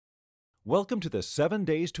Welcome to the 7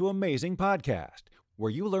 Days to Amazing podcast,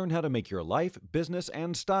 where you learn how to make your life, business,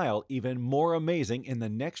 and style even more amazing in the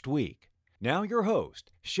next week. Now your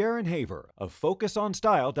host, Sharon Haver of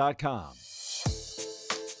FocusOnStyle.com.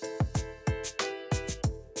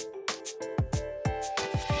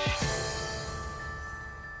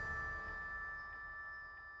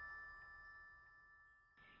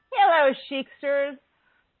 Hello, Chicsters. Do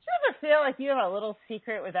you ever feel like you have a little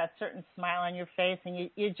secret with that certain smile on your face, and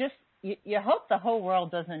you hope the whole world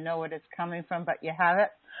doesn't know what it's coming from, but you have it?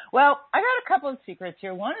 Well, I got a couple of secrets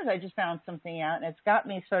here. One is I just found something out, and it's got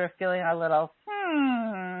me sort of feeling a little,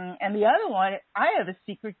 And the other one, I have a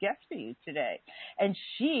secret guest for you today, and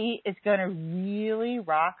she is going to really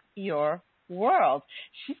rock your world.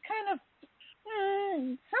 She's kind of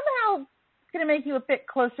somehow going to make you a bit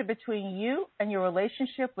closer between you and your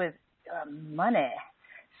relationship with money.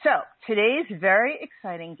 So today's very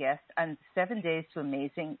exciting guest on 7 Days to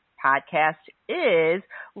Amazing podcast is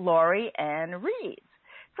Lori Ann Reeves.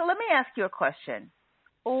 So let me ask you a question.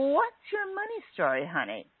 What's your money story,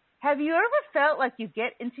 honey? Have you ever felt like you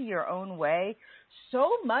get into your own way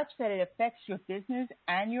so much that it affects your business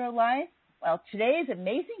and your life? Well, today's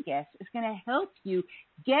amazing guest is going to help you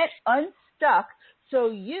get unstuck so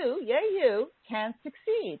you can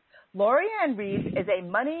succeed. Lori Ann Reeves is a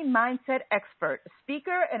money mindset expert, a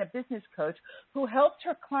speaker, and a business coach who helps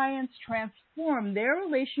her clients transform their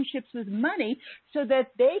relationships with money so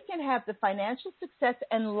that they can have the financial success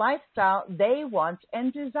and lifestyle they want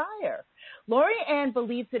and desire. Lori Ann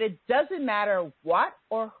believes that it doesn't matter what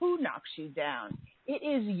or who knocks you down. It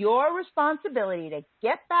is your responsibility to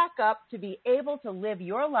get back up to be able to live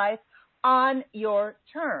your life on your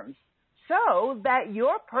terms, so that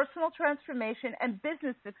your personal transformation and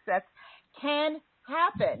business success can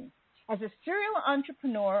happen. As a serial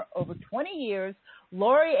entrepreneur over 20 years,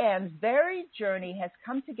 Lori Ann's varied journey has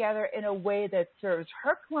come together in a way that serves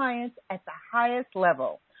her clients at the highest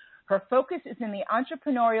level. Her focus is in the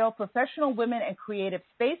entrepreneurial, professional women, and creative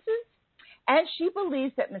spaces, and she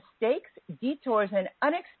believes that mistakes, detours, and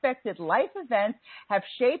unexpected life events have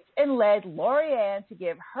shaped and led Lori Ann to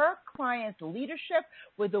give her clients leadership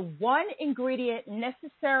with the one ingredient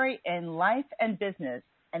necessary in life and business,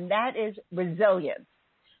 and that is resilience.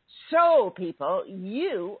 So, people,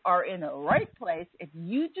 you are in the right place if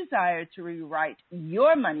you desire to rewrite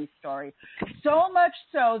your money story, so much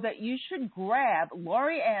so that you should grab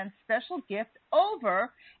Lori Ann's special gift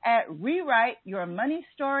over at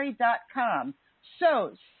rewriteyourmoneystory.com.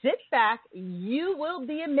 So, sit back. You will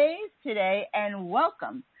be amazed today, and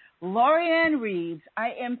welcome, Lori Ann Reeves.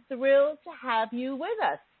 I am thrilled to have you with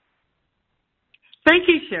us. Thank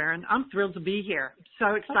you, Sharon. I'm thrilled to be here.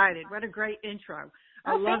 So excited. What a great intro.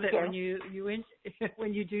 I love it when you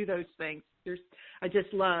when you do those things. I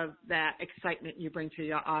just love that excitement you bring to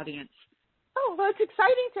your audience. Oh, well, it's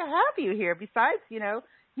exciting to have you here. Besides, you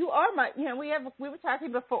are my, we were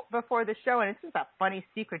talking before the show, and it's just a funny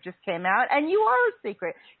secret just came out, and you are a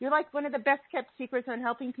secret. You're like one of the best kept secrets on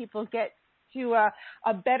helping people get to a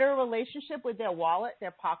better relationship with their wallet,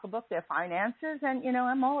 their pocketbook, their finances, and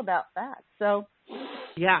I'm all about that. So,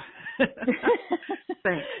 yeah,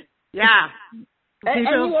 thanks. Yeah. And you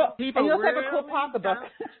also really have a cool pocketbook.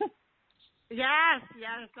 Yes,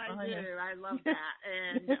 I do. I love that.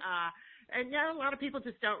 And a lot of people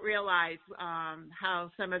just don't realize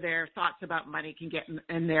how some of their thoughts about money can get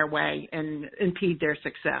in their way and impede their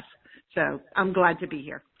success. So I'm glad to be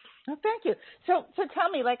here. Oh, thank you. So tell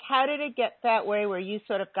me, how did it get that way where you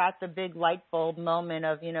sort of got the big light bulb moment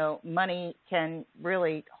of, money can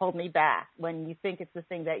really hold me back when you think it's the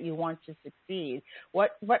thing that you want to succeed?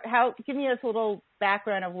 How, give me a little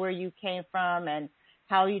background of where you came from and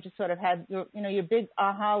how you just sort of had your big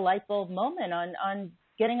aha light bulb moment on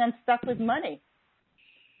getting unstuck with money.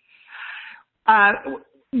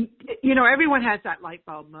 Everyone has that light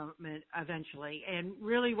bulb moment eventually. And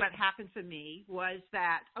really what happened for me was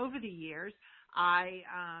that over the years, I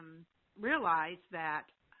realized that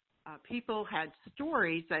people had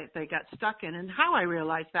stories that they got stuck in. And how I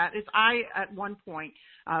realized that is I, at one point,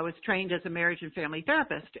 was trained as a marriage and family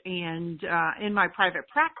therapist. And in my private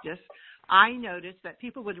practice, I noticed that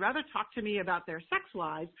people would rather talk to me about their sex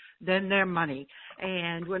lives than their money.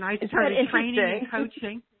 And when I started training and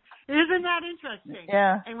coaching, isn't that interesting?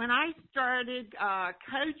 Yeah. And when I started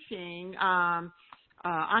coaching,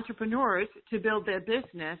 entrepreneurs to build their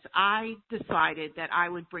business, I decided that I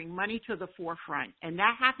would bring money to the forefront. And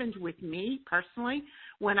that happened with me personally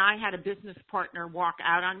when I had a business partner walk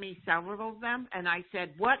out on me, several of them, and I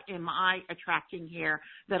said, what am I attracting here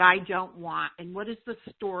that I don't want? And what is the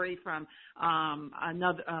story from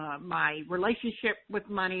my relationship with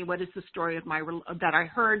money? What is the story of that I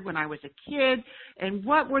heard when I was a kid? And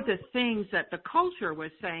what were the things that the culture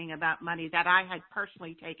was saying about money that I had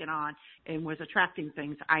personally taken on and was attracting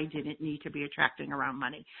things I didn't need to be attracting around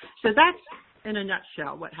money? So that's, in a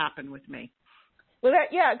nutshell, what happened with me. Well,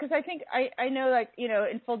 because I think I know, like,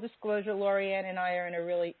 in full disclosure, Lorianne and I are in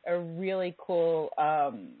a really cool,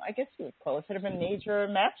 I guess you would call it sort of a major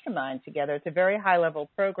mastermind together. It's a very high level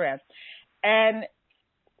program, and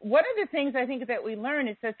one of the things I think that we learn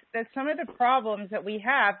is that some of the problems that we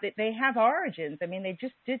have, that they have origins. I mean, they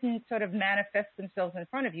just didn't sort of manifest themselves in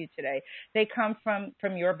front of you today. They come from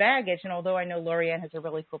your baggage. And although I know Lorianne has a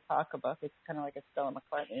really cool pocketbook, it's kind of like a Stella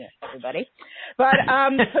McCartney, everybody. But,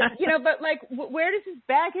 but like, where does this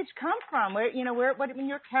baggage come from? When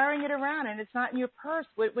you're carrying it around and it's not in your purse,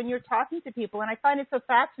 when you're talking to people. And I find it so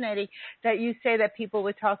fascinating that you say that people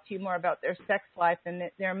would talk to you more about their sex life than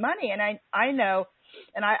their money. And I know.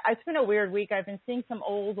 And it's been a weird week. I've been seeing some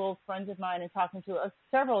old friends of mine and talking to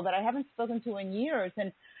several that I haven't spoken to in years.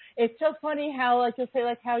 And it's so funny how, like, you'll say,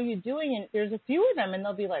 like, how you doing? And there's a few of them, and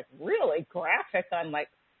they'll be, like, really graphic on, like,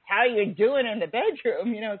 how you doing in the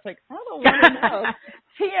bedroom. It's like, I don't want to know.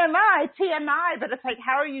 TMI. But it's like,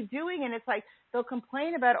 how are you doing? And it's like they'll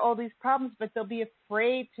complain about all these problems, but they'll be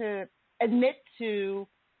afraid to admit to,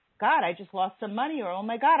 God, I just lost some money, or, oh,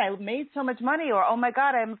 my God, I made so much money, or, oh, my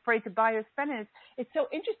God, I'm afraid to buy or spend. And it's so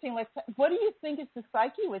interesting. Like, what do you think is the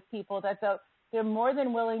psyche with people that they're more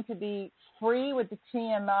than willing to be free with the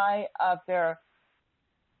TMI of their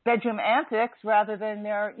bedroom antics rather than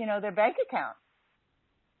their bank account?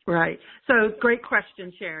 Right. So great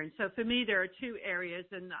question, Sharon. So for me, there are two areas.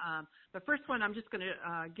 And the first one, I'm just going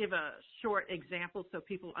to give a short example so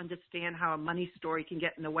people understand how a money story can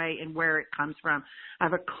get in the way and where it comes from. I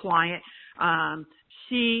have a client.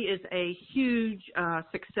 She is a huge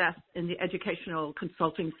success in the educational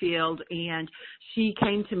consulting field, and she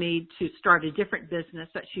came to me to start a different business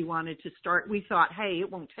that she wanted to start. We thought, hey,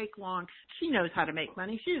 it won't take long. She knows how to make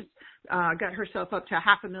money. She's got herself up to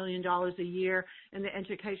 $500,000 a year in the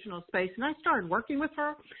educational space, and I started working with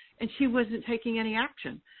her, and she wasn't taking any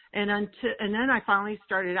action. And then I finally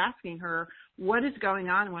started asking her, what is going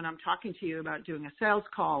on when I'm talking to you about doing a sales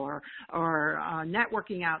call or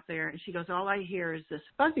networking out there? And she goes, all I hear is this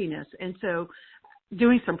fuzziness. And so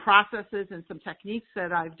doing some processes and some techniques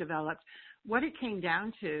that I've developed, what it came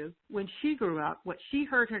down to when she grew up, what she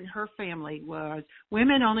heard in her family was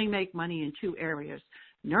women only make money in two areas,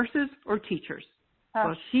 nurses or teachers. Oh.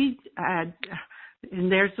 Well, she had...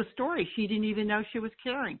 And there's the story. She didn't even know she was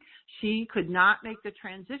carrying. She could not make the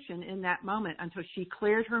transition in that moment until she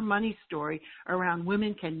cleared her money story around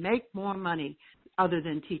women can make more money other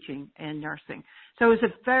than teaching and nursing. So it's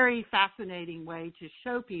a very fascinating way to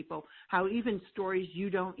show people how even stories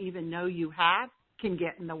you don't even know you have can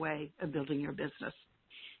get in the way of building your business.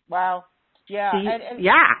 Wow. Yeah.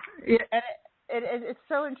 It's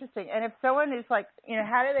so interesting. And if someone is like,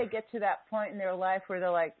 how do they get to that point in their life where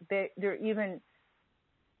they're like, they're even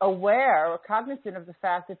aware or cognizant of the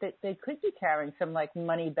fact that they could be carrying some like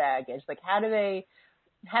money baggage? Like, how do they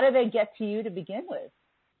get to you to begin with?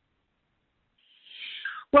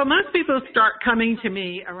 Well, most people start coming to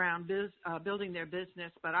me around building their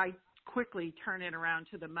business, but I quickly turn it around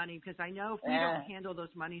to the money because I know if we don't handle those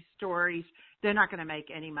money stories, they're not going to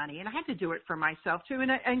make any money. And I had to do it for myself too.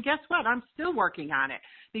 And guess what? I'm still working on it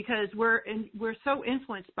because we're so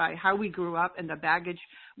influenced by how we grew up and the baggage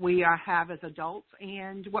we have as adults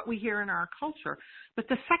and what we hear in our culture. But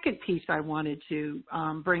the second piece I wanted to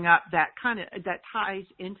bring up that ties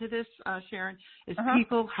into this, Sharon, is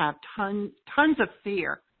people have tons of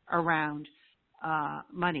fear around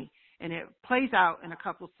money. And it plays out in a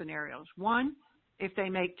couple scenarios. One, if they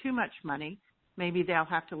make too much money, maybe they'll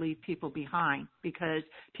have to leave people behind because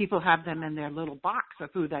people have them in their little box of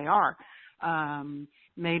who they are.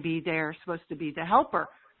 Maybe they're supposed to be the helper,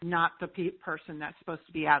 not the person that's supposed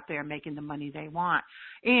to be out there making the money they want.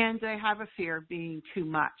 And they have a fear of being too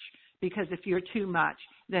much because if you're too much,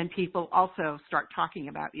 then people also start talking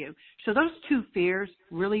about you. So those two fears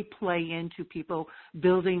really play into people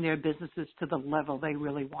building their businesses to the level they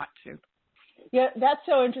really want to. Yeah, that's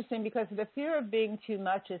so interesting because the fear of being too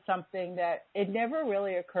much is something that it never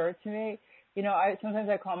really occurred to me sometimes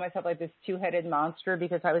I call myself like this two-headed monster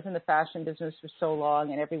because I was in the fashion business for so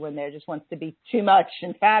long and everyone there just wants to be too much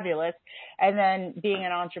and fabulous. And then being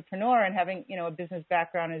an entrepreneur and having, a business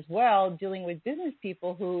background as well, dealing with business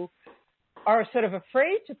people who are sort of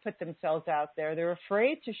afraid to put themselves out there. They're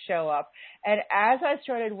afraid to show up. And as I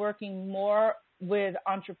started working more with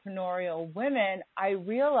entrepreneurial women, I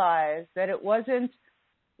realized that it wasn't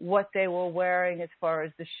what they were wearing as far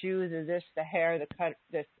as the shoes or this, the hair, the cut,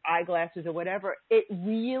 the eyeglasses or whatever. It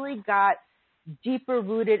really got deeper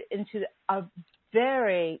rooted into a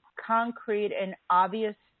very concrete and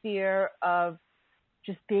obvious fear of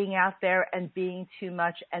just being out there and being too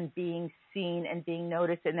much and being seen and being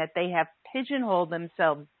noticed, and that they have pigeonholed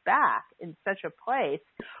themselves back in such a place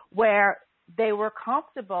where they were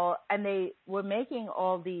comfortable and they were making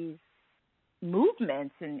all these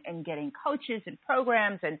movements and getting coaches and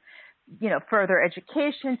programs and, further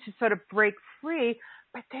education to sort of break free.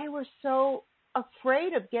 But they were so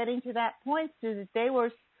afraid of getting to that point so that they were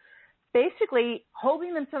basically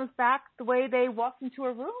holding themselves back the way they walked into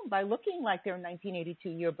a room by looking like their 1982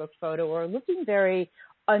 yearbook photo or looking very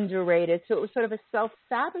underrated. So it was sort of a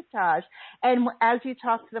self-sabotage. And as you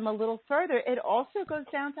talk to them a little further, it also goes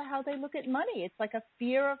down to how they look at money. It's like a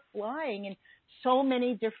fear of flying in so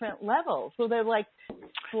many different levels. So they're like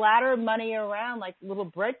splatter money around like little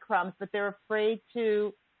breadcrumbs, but they're afraid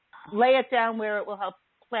to lay it down where it will help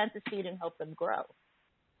plant the seed and help them grow.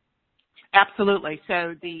 Absolutely.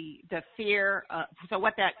 So the fear, so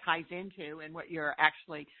what that ties into and what you're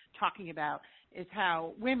actually talking about is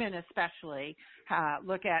how women especially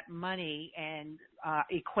look at money and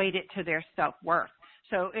equate it to their self-worth.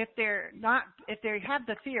 So if they have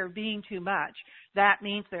the fear of being too much, that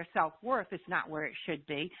means their self-worth is not where it should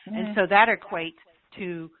be. Mm-hmm. And so that equates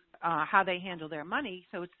to how they handle their money.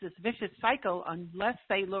 So it's this vicious cycle unless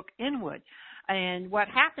they look inward. And what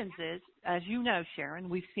happens is, as you know, Sharon,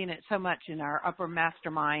 we've seen it so much in our upper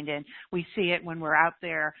mastermind, and we see it when we're out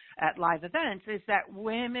there at live events, is that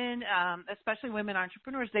women, especially women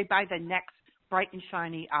entrepreneurs, they buy the next bright and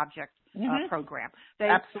shiny object program. They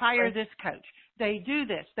hire this coach. They do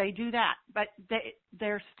this. They do that. But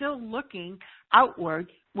they're still looking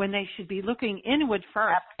outward when they should be looking inward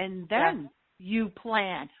first. And then you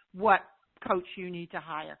plan what coach you need to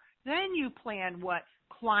hire. Then you plan what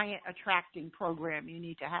client attracting program you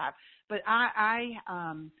need to have. But I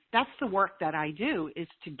that's the work that I do, is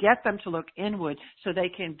to get them to look inward so they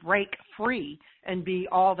can break free and be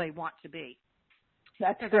all they want to be.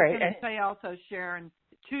 That's great. I'm going to say also, Sharon,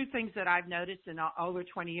 two things that I've noticed in over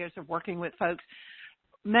 20 years of working with folks.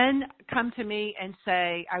 Men come to me and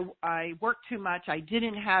say, I work too much. I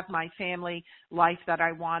didn't have my family life that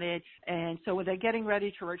I wanted. And so when they're getting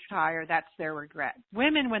ready to retire, that's their regret.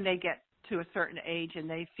 Women, when they get to a certain age and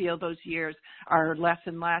they feel those years are less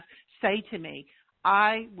and less, say to me,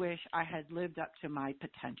 I wish I had lived up to my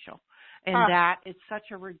potential. And that is such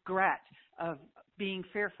a regret of being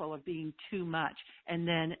fearful of being too much. And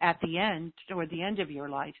then at the end, toward the end of your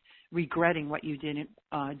life, regretting what you didn't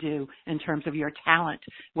do in terms of your talent,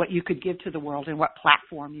 what you could give to the world and what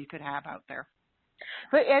platform you could have out there.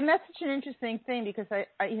 And that's such an interesting thing, because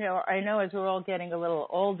I know as we're all getting a little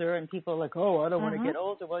older and people are like, I don't want to get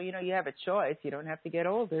older. Well, you have a choice. You don't have to get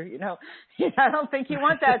older. I don't think you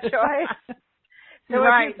want that choice. So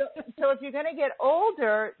right. If you're going to get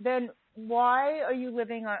older, then why are you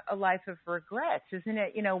living a life of regrets? Isn't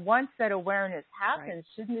it, once that awareness happens,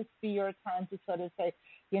 shouldn't this be your time to sort of say,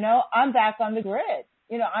 I'm back on the grid.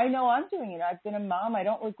 I know I'm doing it. I've been a mom. I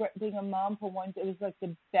don't regret being a mom for once. It was like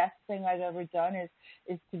the best thing I've ever done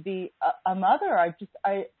is to be a mother.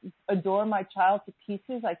 I adore my child to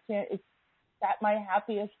pieces. It's at my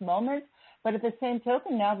happiest moment. But at the same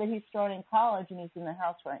token, now that he's starting college and he's in the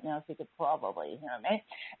house right now, so he could probably,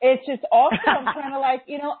 it's just also I'm kind of like,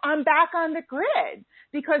 I'm back on the grid,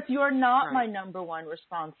 because you're not my number one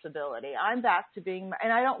responsibility. I'm back to being,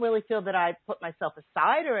 and I don't really feel that I put myself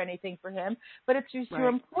aside or anything for him, but it's just your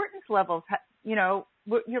importance levels,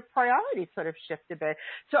 your priorities sort of shift a bit.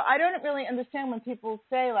 So I don't really understand when people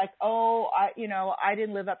say like, I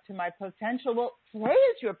didn't live up to my potential. Well, today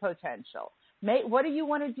is your potential. What do you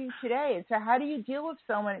want to do today? And so how do you deal with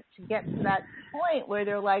someone to get to that point where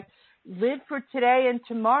they're like, live for today and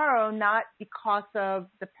tomorrow, not because of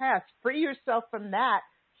the past. Free yourself from that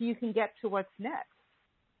so you can get to what's next.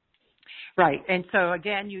 Right. And so,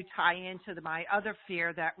 again, you tie into my other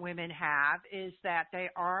fear that women have is that they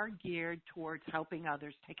are geared towards helping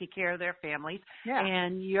others, taking care of their families. Yeah.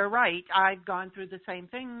 And you're right. I've gone through the same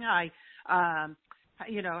thing. I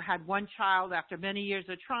had one child after many years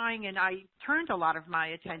of trying, and I turned a lot of my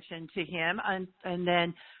attention to him. And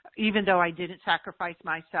then, even though I didn't sacrifice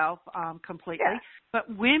myself completely, but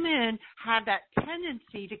women have that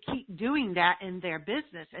tendency to keep doing that in their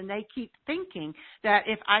business, and they keep thinking that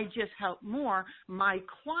if I just help more, my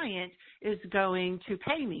client is going to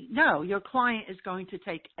pay me. No, your client is going to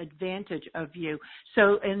take advantage of you.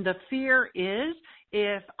 So, and the fear is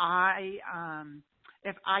if I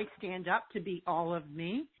stand up to be all of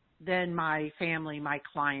me, then my family, my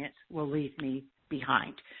clients will leave me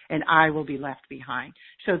behind, and I will be left behind.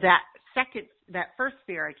 So that first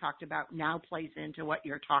fear I talked about now plays into what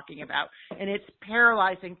you're talking about, and it's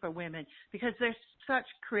paralyzing for women because they're such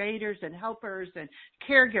creators and helpers and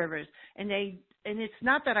caregivers, and it's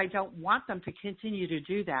not that I don't want them to continue to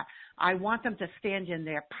do that. I want them to stand in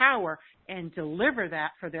their power and deliver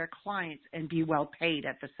that for their clients and be well paid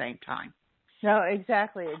at the same time. No,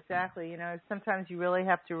 exactly. Sometimes you really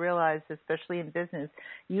have to realize, especially in business,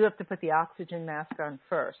 you have to put the oxygen mask on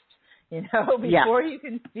first. Before you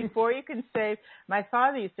can save. My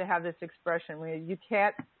father used to have this expression where you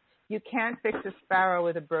can't fix a sparrow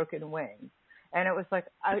with a broken wing, and it was like,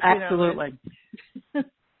 absolutely.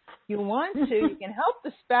 You want to, you can help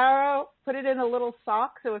the sparrow, put it in a little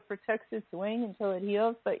sock so it protects its wing until it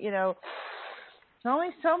heals, but there's only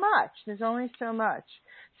so much.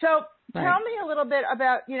 So tell me a little bit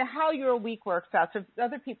about, how your week works out. So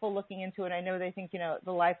other people looking into it, I know they think,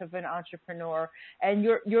 the life of an entrepreneur, and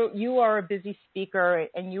you are a busy speaker,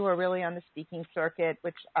 and you are really on the speaking circuit,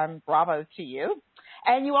 which bravo to you.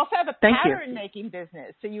 And you also have a pattern making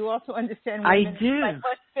business, so you also understand women, like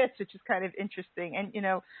what fits, which is kind of interesting. And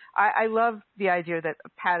I love the idea that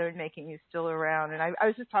pattern making is still around. And I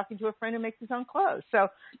was just talking to a friend who makes his own clothes. So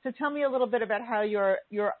tell me a little bit about how your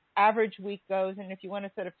average week goes, and if you want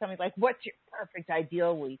to sort of tell me, like, what's your perfect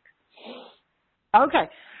ideal week? Okay.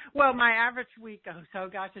 Well, my average week goes, oh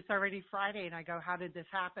gosh, it's already Friday, and I go, how did this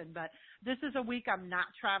happen? But this is a week I'm not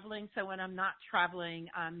traveling. So when I'm not traveling,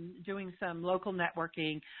 I'm doing some local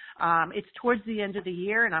networking. It's towards the end of the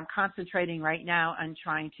year, and I'm concentrating right now on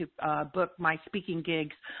trying to book my speaking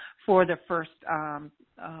gigs for the first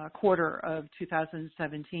quarter of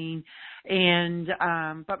 2017.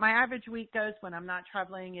 But my average week goes when I'm not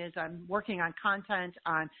traveling is I'm working on content,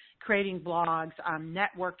 I'm creating blogs, I'm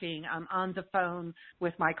networking, I'm on the phone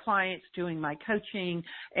with my clients doing my coaching.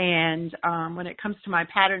 And when it comes to my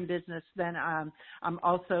pattern business, then I'm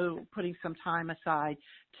also putting some time aside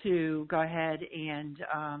to go ahead and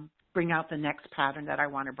bring out the next pattern that I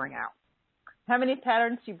want to bring out. How many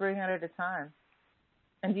patterns do you bring out at a time?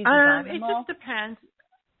 And do you design them all? It just depends.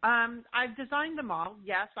 I've designed them all.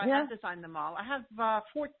 Yes, I have designed them all. I have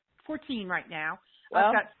 14 right now. Well,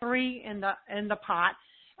 I've got 3 in the pot.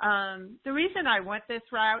 The reason I went this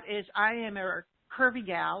route is I am a curvy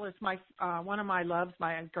gal. It's my one of my loves.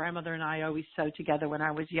 My grandmother and I always sewed together when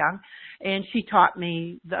I was young, and she taught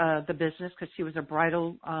me the business because she was a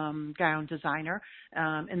bridal gown designer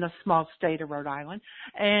in the small state of Rhode Island,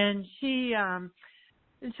 and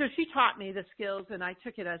so she taught me the skills, and I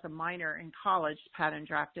took it as a minor in college, pattern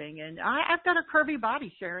drafting. And I've got a curvy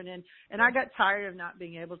body, Sharon, and I got tired of not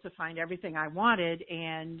being able to find everything I wanted,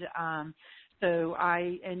 and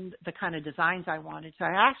the kind of designs I wanted. So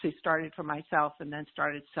I actually started for myself and then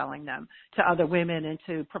started selling them to other women and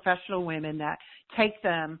to professional women that take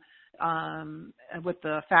them with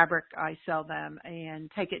the fabric I sell them and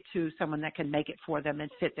take it to someone that can make it for them and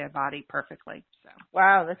fit their body perfectly. So.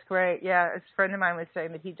 Wow, that's great. Yeah, a friend of mine was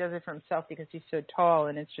saying that he does it for himself because he's so tall,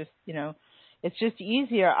 and it's just, it's just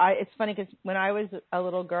easier. It's funny because when I was a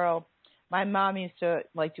little girl, my mom used to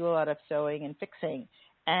do a lot of sewing and fixing,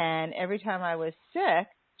 and every time I was sick,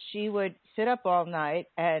 she would sit up all night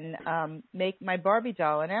and make my Barbie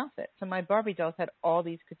doll an outfit. So my Barbie dolls had all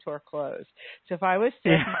these couture clothes. So if I was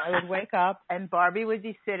sick, I would wake up and Barbie would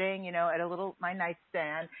be sitting, at my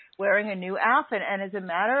nightstand wearing a new outfit. And as a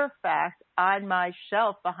matter of fact, on my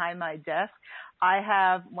shelf behind my desk, I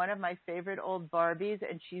have one of my favorite old Barbies,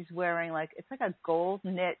 and she's wearing it's like a gold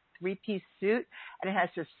knit 3-piece suit, and it has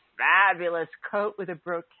this fabulous coat with a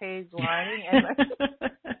brocade lining. And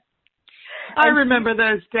I remember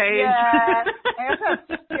those days. Yeah, I also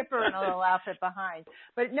have Skipper in a little outfit behind.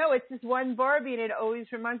 But no, it's this one Barbie, and it always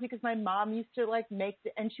reminds me because my mom used to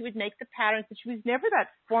and she would make the patterns, but she was never that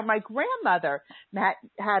for my grandmother. Matt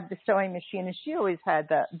had the sewing machine, and she always had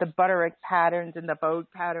the Butterick patterns and the Vogue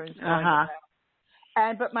patterns.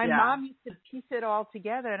 But my mom used to piece it all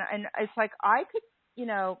together, and it's like I could,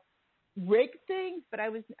 rig things, but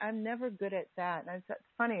I'm never good at that. And it's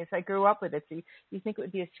funny, as I grew up with it, so you think it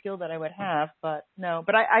would be a skill that I would have, but no.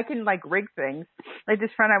 But I can like rig things. Like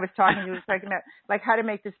this friend I was talking to was talking about like how to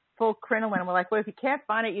make this full crinoline. And we're like, well, if you can't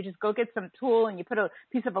find it, you just go get some tool and you put a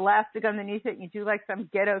piece of elastic underneath it and you do like some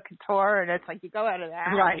ghetto couture, and it's like you go out of the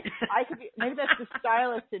house. Right. I could be, maybe that's the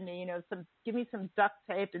stylist in me, give me some duct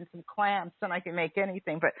tape and some clamps and I can make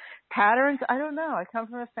anything. But patterns, I don't know. I come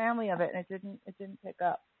from a family of it and it didn't pick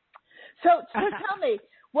up. So tell me,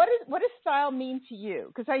 what does style mean to you?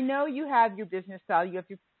 Because I know you have your business style, you have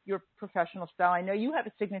your professional style. I know you have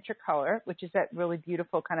a signature color, which is that really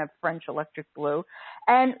beautiful kind of French electric blue.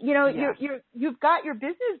 And you've got your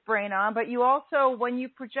business brain on, but you also, when you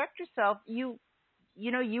project yourself, you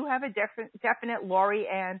have a definite Lori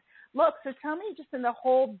Ann look. So tell me, just in the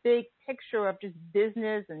whole big picture of just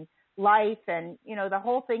business and life and the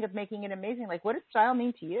whole thing of making it amazing. Like, what does style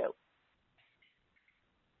mean to you?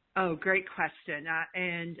 Oh, great question.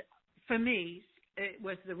 And for me, it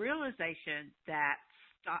was the realization that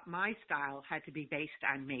my style had to be based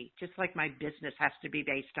on me, just like my business has to be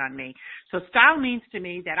based on me. So style means to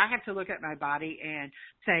me that I have to look at my body and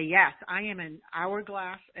say, yes, I am an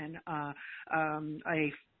hourglass and a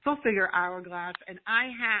full figure hourglass, and I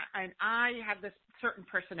have this certain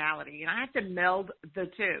personality, and I have to meld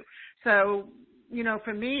the two. So,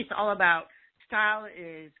 for me, it's all about style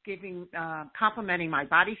is complementing my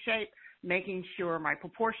body shape, making sure my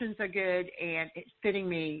proportions are good, and it's fitting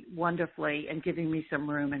me wonderfully and giving me some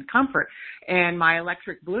room and comfort. And my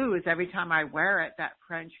electric blue is every time I wear it, that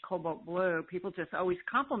French cobalt blue, people just always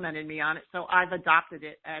complimented me on it. So I've adopted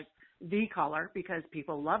it as the color because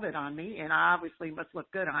people love it on me, and I obviously must look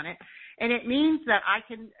good on it. And it means that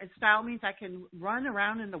style means I can run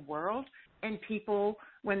around in the world, and people,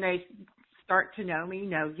 when they start to know me,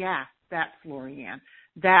 know, yeah, that's Lori Ann,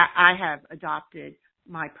 that I have adopted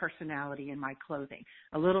my personality in my clothing.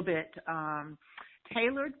 A little bit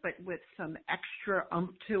tailored, but with some extra oomph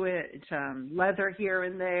to it, some leather here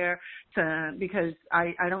and there, because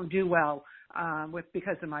I don't do well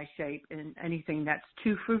because of my shape and anything that's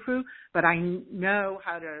too frou-frou, but I know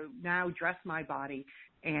how to now dress my body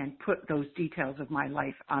and put those details of my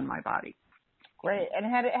life on my body. Great. And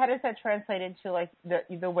how does that translate into like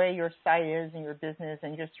the way your site is and your business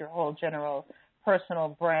and just your whole general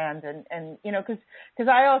personal brand? And because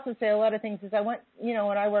I also say a lot of things is I want,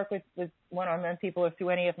 when I work with one-on-one people or through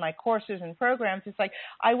any of my courses and programs, it's like,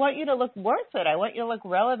 I want you to look worth it. I want you to look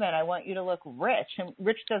relevant. I want you to look rich. And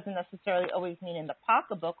rich doesn't necessarily always mean in the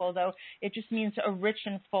pocketbook, although it just means a rich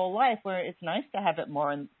and full life where it's nice to have it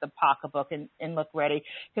more in the pocketbook and look ready.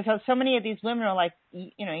 Because so many of these women are like,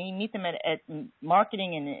 you meet them at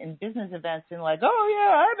marketing and business events and like, oh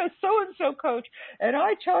yeah, I'm a so-and-so coach and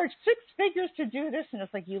I charge 6 figures to do this. And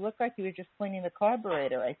it's like, you look like you were just cleaning the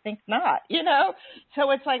carburetor. I think not,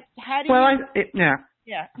 So it's like, how do you...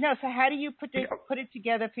 Yeah. No, so how do you put it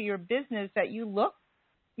together for your business that you look,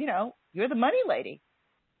 you're the money lady?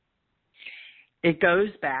 It goes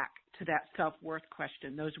back to that self-worth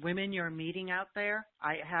question. Those women you're meeting out there,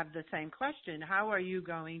 I have the same question. How are you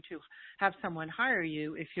going to have someone hire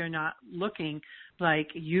you if you're not looking like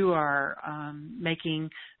you are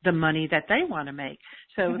making the money that they want to make?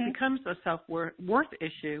 So It becomes a self-worth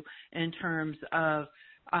issue in terms of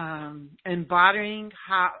embodying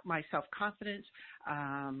my self-confidence,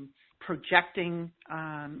 projecting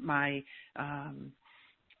my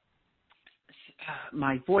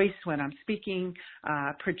voice when I'm speaking,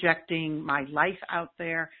 projecting my life out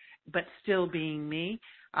there, but still being me.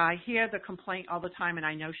 I hear the complaint all the time, and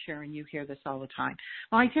I know, Sharon, you hear this all the time.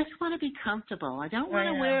 Well, I just want to be comfortable. I don't want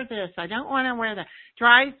to wear this. I don't want to wear that.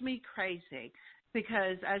 Drives me crazy.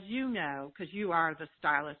 Because as you know, because you are the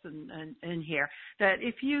stylist in here, that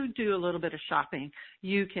if you do a little bit of shopping,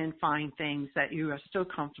 you can find things that you are still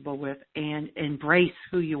comfortable with and embrace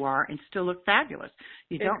who you are and still look fabulous.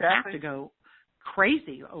 You don't have to go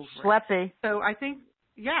crazy over schleppy. It. So I think,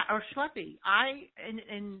 or schleppy.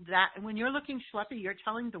 And that when you're looking schleppy, you're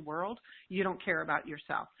telling the world you don't care about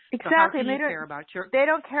yourself. Exactly. So how can you care about your? They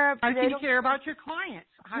don't care. How can you care about your clients?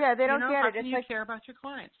 They don't get it. How can you care about your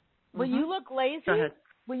clients? When you look lazy,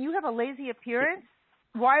 when you have a lazy appearance,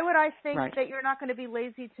 why would I think that you're not going to be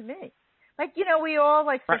lazy to me? Like, we all,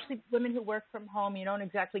 especially women who work from home, you don't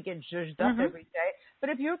exactly get zhuzhed up every day. But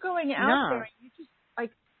if you're going out there and you just,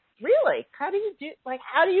 really, how do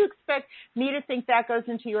you expect me to think that goes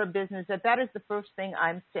into your business, that is the first thing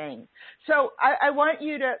I'm saying? So I want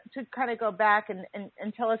you to kind of go back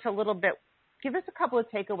and tell us a little bit. Give us a couple of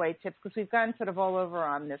takeaway tips because we've gotten sort of all over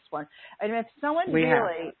on this one. And if someone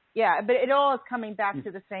Yeah, but it all is coming back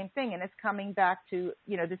to the same thing, and it's coming back to,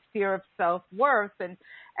 this fear of self-worth and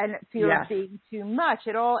fear of being too much.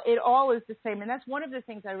 It all is the same, and that's one of the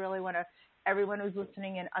things I really want everyone who's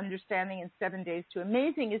listening and understanding in 7 Days to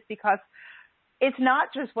Amazing is because it's not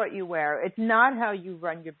just what you wear. It's not how you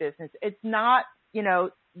run your business. It's not,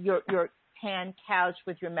 your tan couch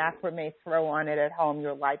with your macrame throw on it at home,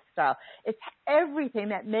 your lifestyle. It's everything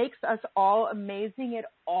that makes us all amazing. It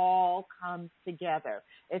all comes together.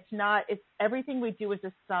 It's everything we do is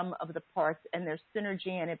a sum of the parts, and there's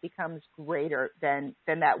synergy, and it becomes greater than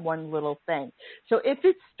that one little thing. So if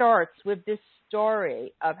it starts with this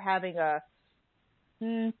story of having a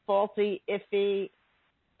faulty, iffy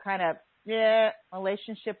kind of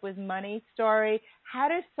relationship with money story, how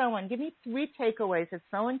does someone, give me 3 takeaways that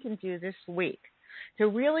someone can do this week to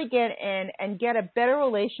really get in and get a better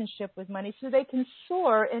relationship with money so they can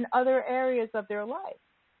soar in other areas of their life?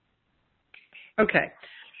 Okay.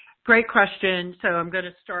 Great question. So I'm going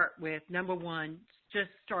to start with number 1,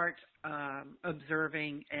 just start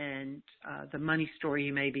observing and the money story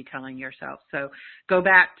you may be telling yourself. So go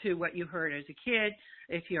back to what you heard as a kid.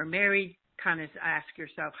 If you're married, kind of ask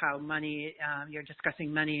yourself how money, you're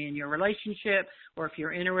discussing money in your relationship, or if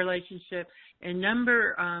you're in a relationship. And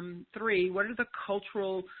number 3, what are the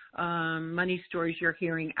cultural money stories you're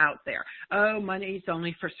hearing out there? Oh, money's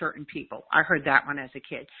only for certain people. I heard that one as a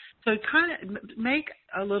kid. So kind of make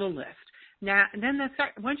a little list. Now, and then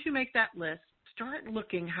once you make that list, start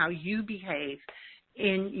looking how you behave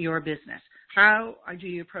in your business. How do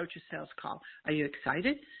you approach a sales call? Are you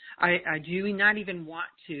excited? Do you not even want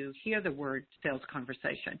to hear the word sales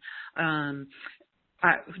conversation?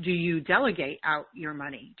 Do you delegate out your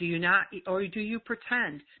money? Do you not, or do you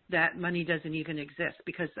pretend that money doesn't even exist?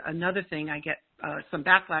 Because another thing I get some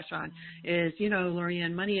backlash on is,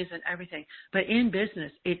 Lorianne, money isn't everything. But in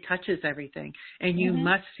business, it touches everything. And you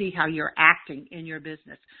must see how you're acting in your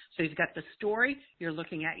business. So you've got the story, you're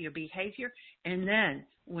looking at your behavior, and then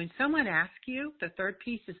when someone asks you, the third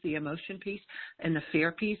piece is the emotion piece and the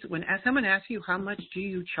fear piece. When someone asks you, how much do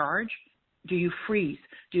you charge? Do you freeze?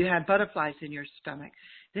 Do you have butterflies in your stomach?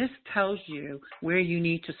 This tells you where you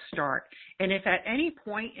need to start. And if at any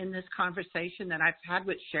point in this conversation that I've had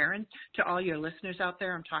with Sharon, to all your listeners out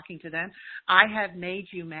there, I'm talking to them, I have made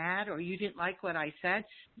you mad or you didn't like what I said,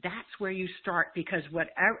 that's where you start, because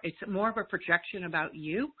it's more of a projection about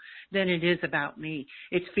you than it is about me.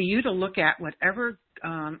 It's for you to look at whatever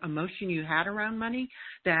emotion you had around money,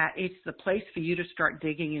 that it's the place for you to start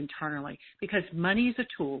digging internally, because money is a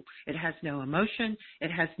tool. It has no emotion. It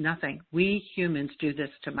has nothing. We humans do this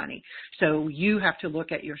to money. So you have to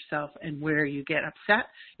look at yourself and where you get upset,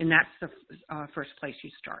 and that's the first place you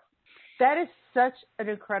start. That is such an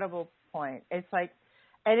incredible point. It's like,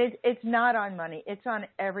 and it's not on money. It's on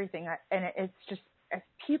everything. And it's just, as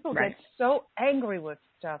people get so angry with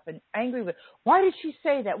stuff and angry with, why did she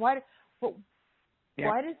say that? Why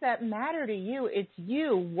does that matter to you? It's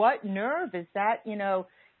you. What nerve is that, sort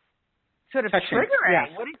of triggering? Yes.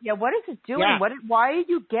 What is it doing? Yeah. Why are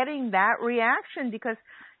you getting that reaction? Because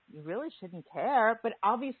you really shouldn't care, but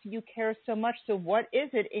obviously you care so much. So what is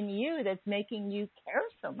it in you that's making you care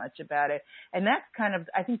so much about it? And that's kind of,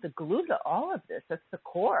 I think, the glue to all of this. That's the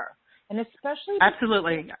core. And especially,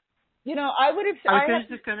 absolutely. I would have.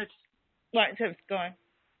 Go on.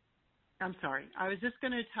 I'm sorry. I was just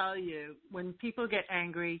going to tell you, when people get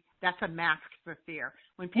angry, that's a mask for fear.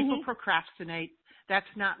 When people procrastinate, that's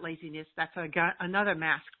not laziness. That's another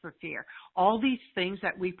mask for fear. All these things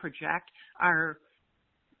that we project are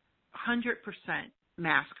 100%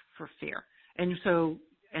 mask for fear. And so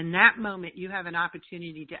in that moment, you have an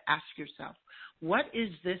opportunity to ask yourself, what is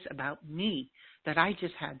this about me that I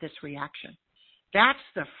just had this reaction? That's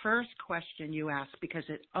the first question you ask, because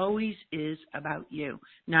it always is about you,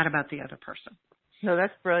 not about the other person. No,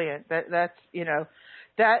 that's brilliant. That's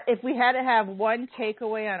that if we had to have one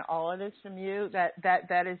takeaway on all of this from you,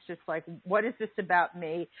 that is just like, what is this about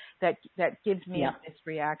me that gives me this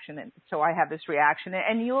reaction, and so I have this reaction,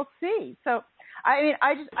 and you'll see. So, I mean,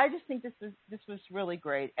 I just think this was really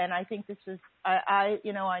great, and I think this is I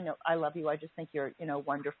know I love you. I just think you're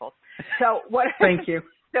wonderful. So what? Thank you.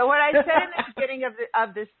 So what I said in the beginning of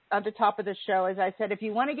the top of the show is, I said, if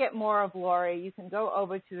you want to get more of Lori, you can go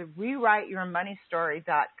over to the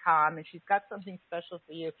rewriteyourmoneystory.com, and she's got something special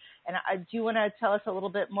for you. And do you want to tell us a little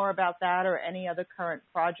bit more about that, or any other current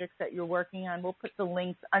projects that you're working on? We'll put the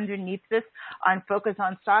links underneath this on Focus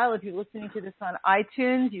on Style. If you're listening to this on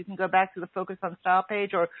iTunes, you can go back to the Focus on Style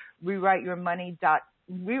page, or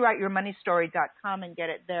rewriteyourmoneystory.com and get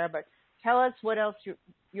it there. But tell us what else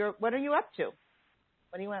what are you up to?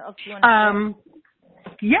 What do you want?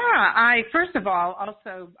 Yeah, first of all,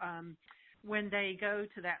 also, when they go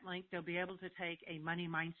to that link, they'll be able to take a money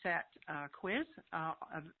mindset quiz,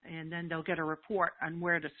 and then they'll get a report on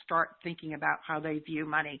where to start thinking about how they view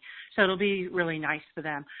money. So it'll be really nice for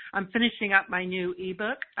them. I'm finishing up my new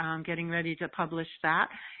ebook. I'm getting ready to publish that,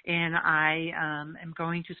 and I am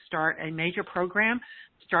going to start a major program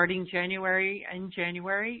starting January,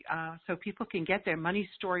 so people can get their money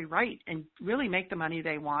story right and really make the money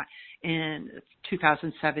they want in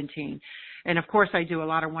 2017. And, of course, I do a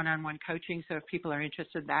lot of one-on-one coaching, so if people are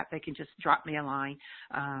interested in that, they can just drop me a line,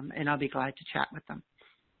 and I'll be glad to chat with them.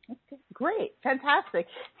 Okay, great. Fantastic.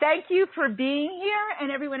 Thank you for being here.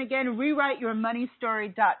 And, everyone, again,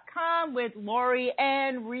 rewriteyourmoneystory.com with Lori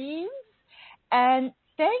Ann Reeves. And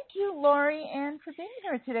thank you, Lori Ann, for being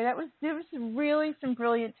here today. There was really some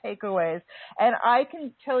brilliant takeaways. And I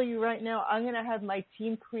can tell you right now, I'm going to have my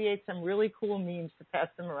team create some really cool memes to pass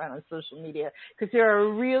them around on social media, because there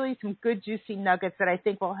are really some good, juicy nuggets that I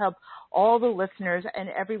think will help all the listeners and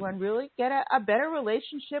everyone really get a better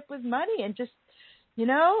relationship with money. And just,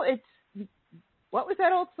 it's, what was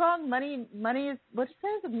that old song? Money is, what it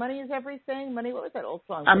says? Money is everything. Money, what was that old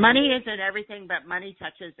song? Money isn't everything, but money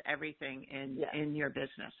touches everything in your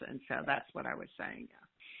business. And so that's what I was saying. Yeah.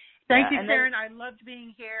 Thank you, Sharon. I loved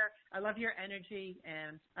being here. I love your energy,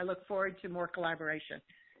 and I look forward to more collaboration.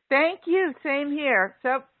 Thank you. Same here.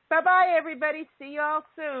 So bye-bye, everybody. See you all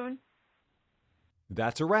soon.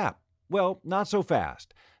 That's a wrap. Well, not so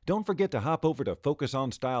fast. Don't forget to hop over to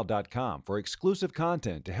FocusOnStyle.com for exclusive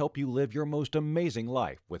content to help you live your most amazing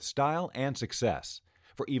life with style and success.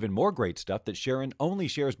 For even more great stuff that Sharon only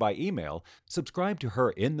shares by email, subscribe to her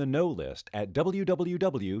In the Know list at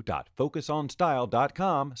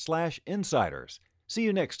www.FocusOnStyle.com/insiders. See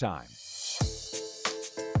you next time.